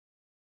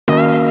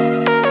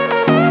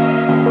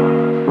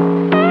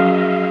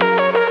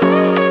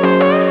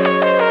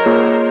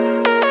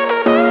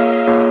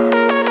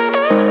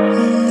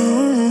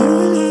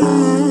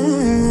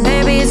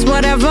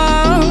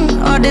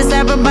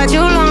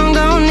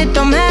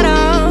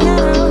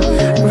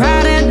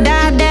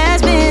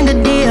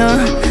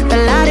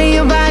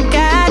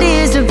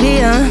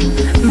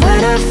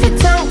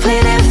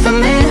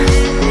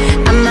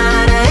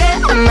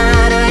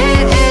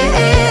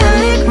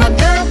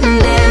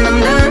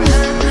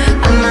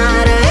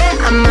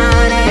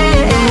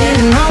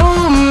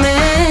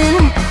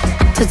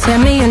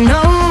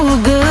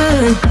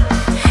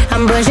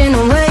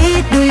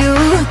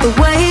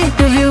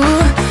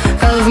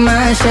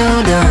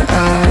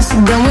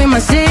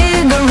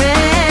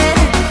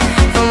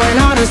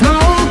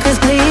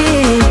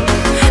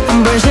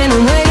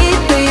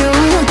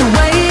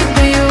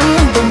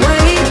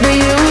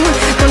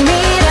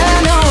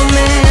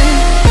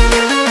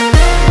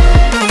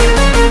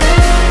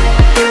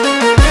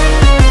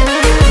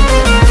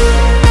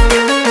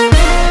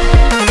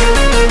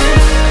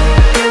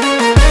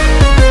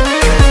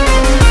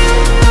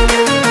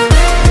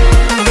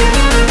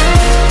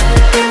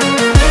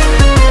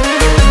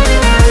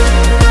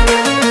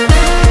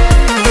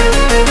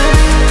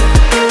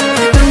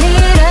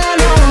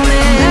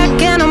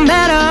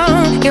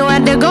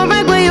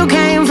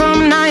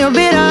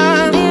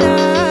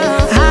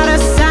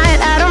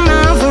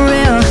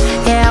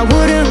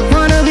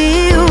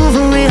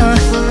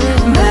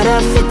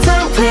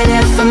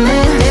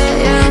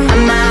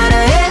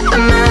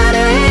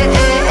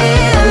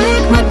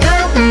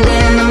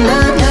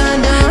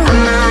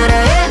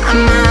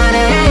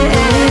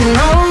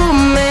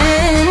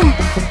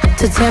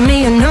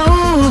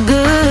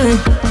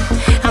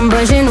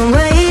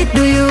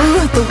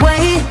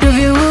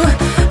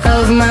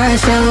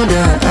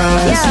shoulders.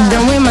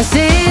 Done with my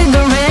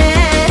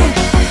cigarette,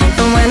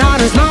 and when all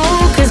the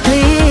smoke is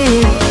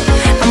clear,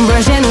 I'm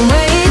brushing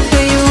away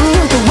through you,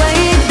 the way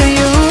through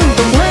you,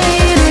 the way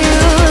through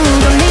you.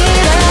 Don't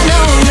need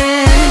another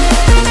man.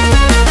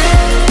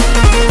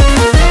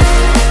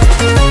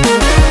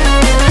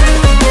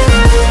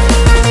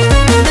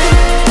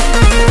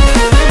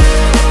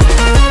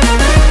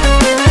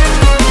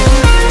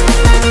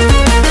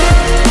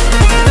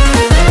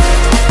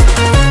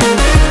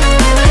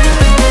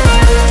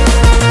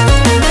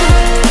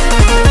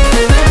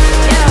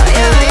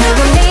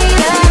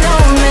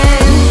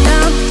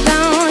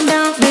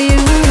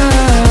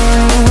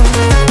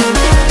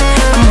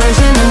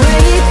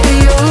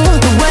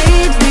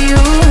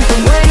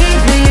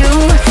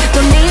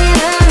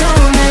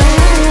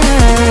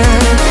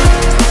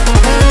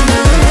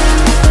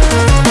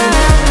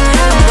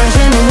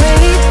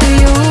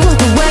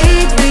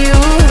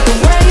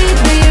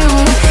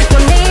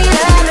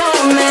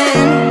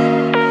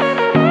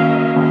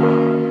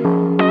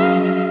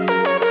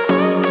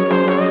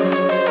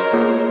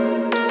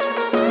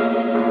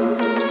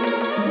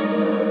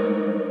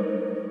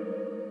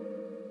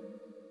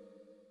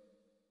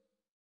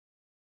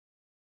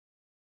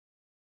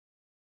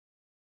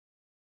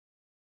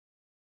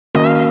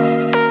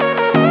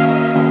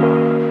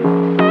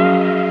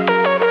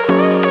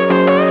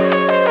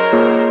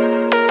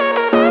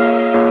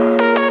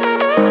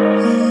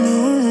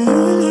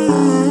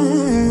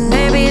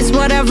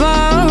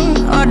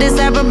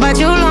 But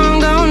you long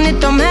gone, it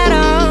don't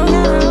matter.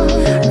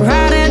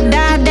 Ride or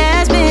die,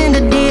 that's been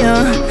the deal.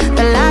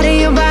 The light of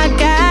your back,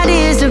 I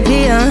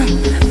disappear.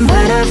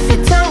 But if you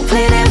don't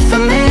play that for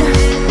me,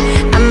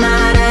 I'm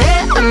out of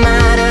it, I'm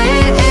out of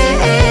it.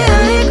 I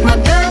lick my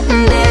gun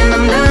and then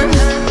I'm done.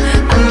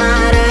 I'm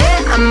out of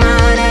it, I'm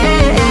out of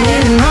it.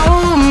 Ain't no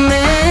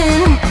man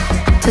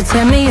to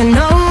tell me you're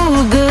no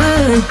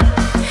good.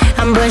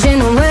 I'm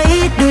brushing away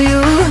through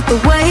you, the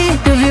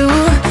weight of you,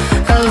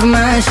 of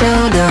my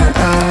shoulders.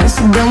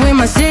 Done with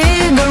my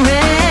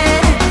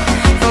cigarette,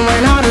 and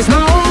when all the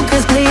smoke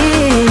is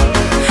clear,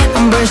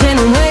 I'm brushing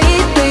away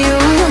through you,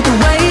 the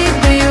way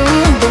through you,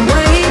 the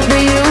way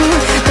through you.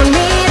 Don't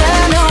need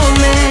another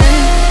man.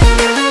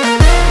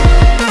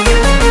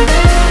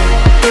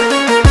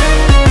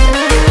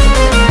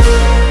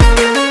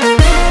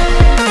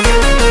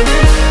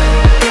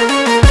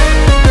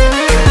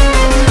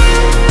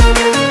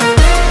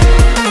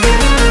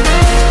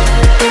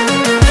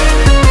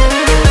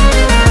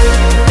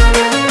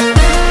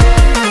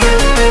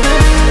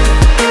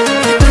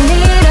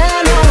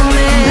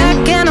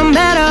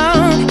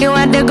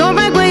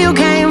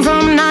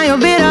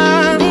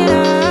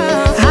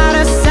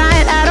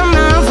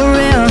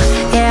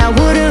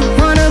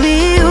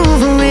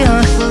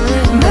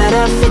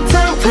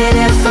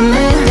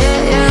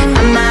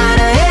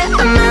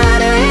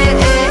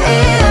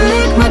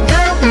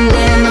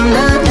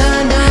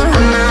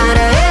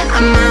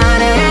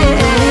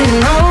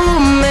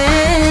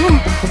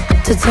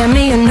 Tell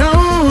me you're no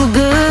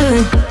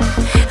good.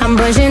 I'm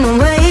brushing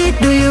away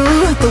through you,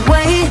 the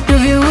weight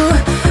of you,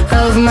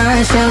 of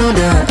my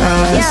shoulders.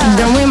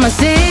 Done with my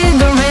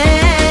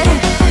cigarette,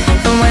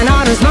 and when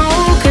all the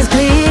smoke is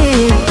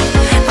clear,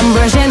 I'm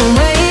brushing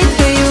away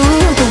through you,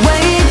 the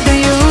weight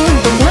through you,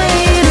 the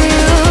weight of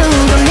you.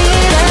 Don't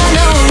need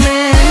another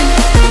man.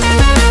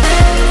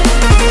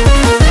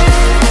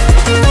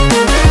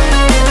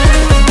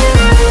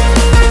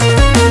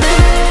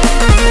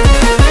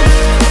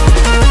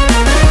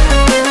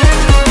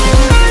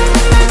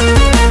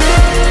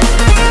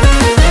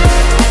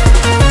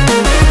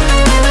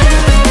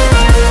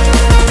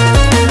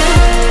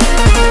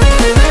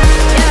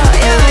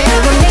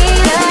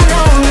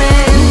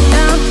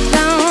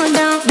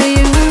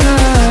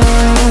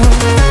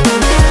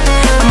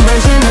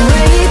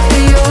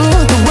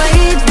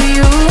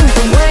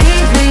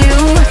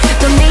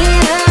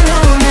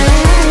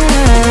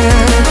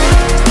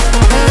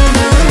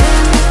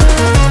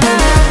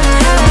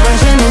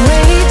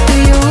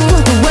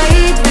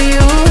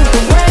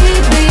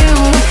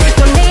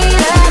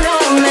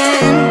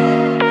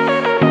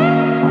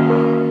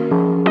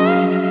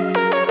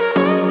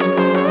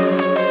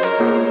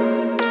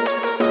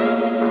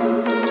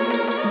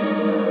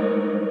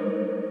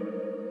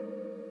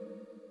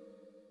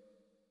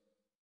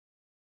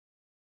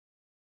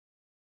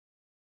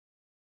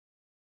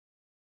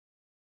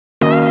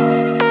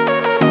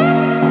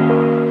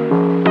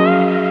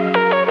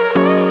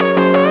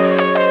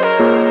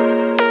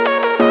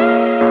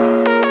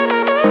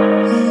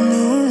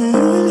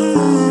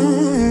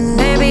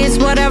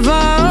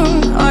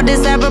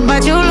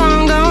 But you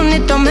long gone,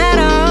 it don't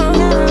matter.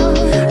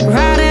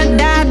 Ride or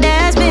die,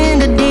 that's been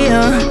the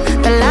deal.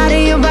 The light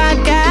of your back,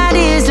 I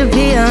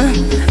disappear.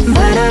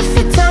 But if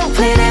you don't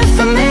play that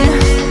for me,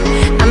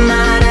 I'm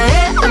out of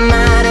it, I'm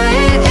out of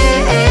it.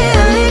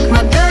 I lick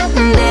my gun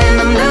and then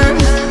I'm done.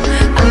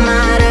 I'm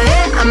out of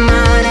it, I'm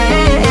out of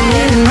it.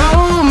 Ain't no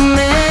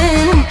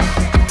man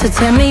to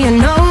tell me you're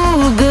no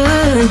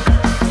good.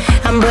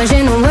 I'm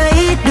brushing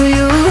away through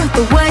you,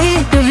 the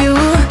weight of you,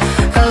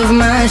 of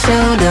my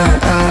shoulders.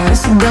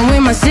 Done with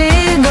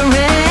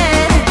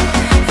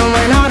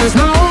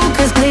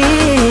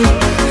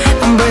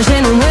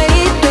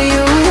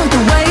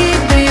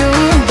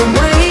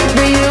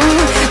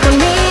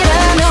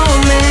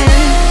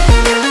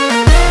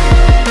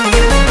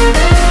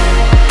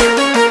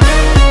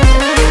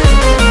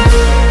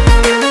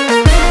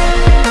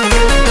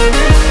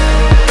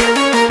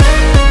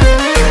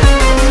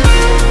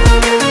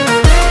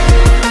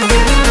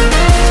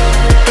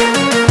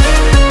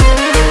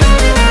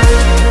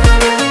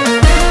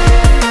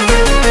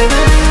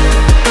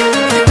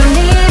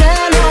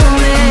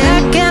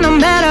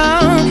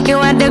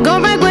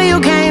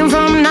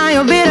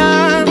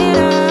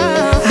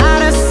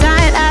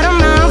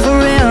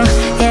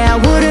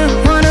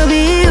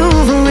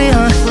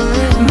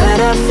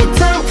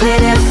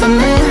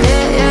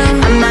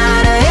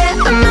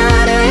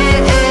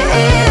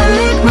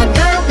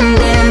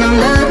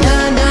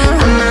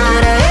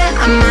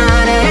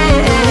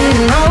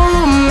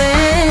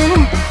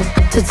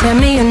to tell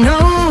me you're no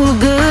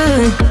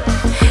good.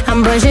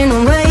 I'm brushing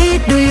away,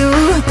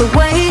 the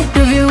weight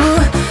of you,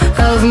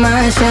 of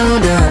my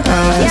shoulders.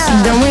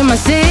 Done with my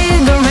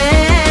cigarette.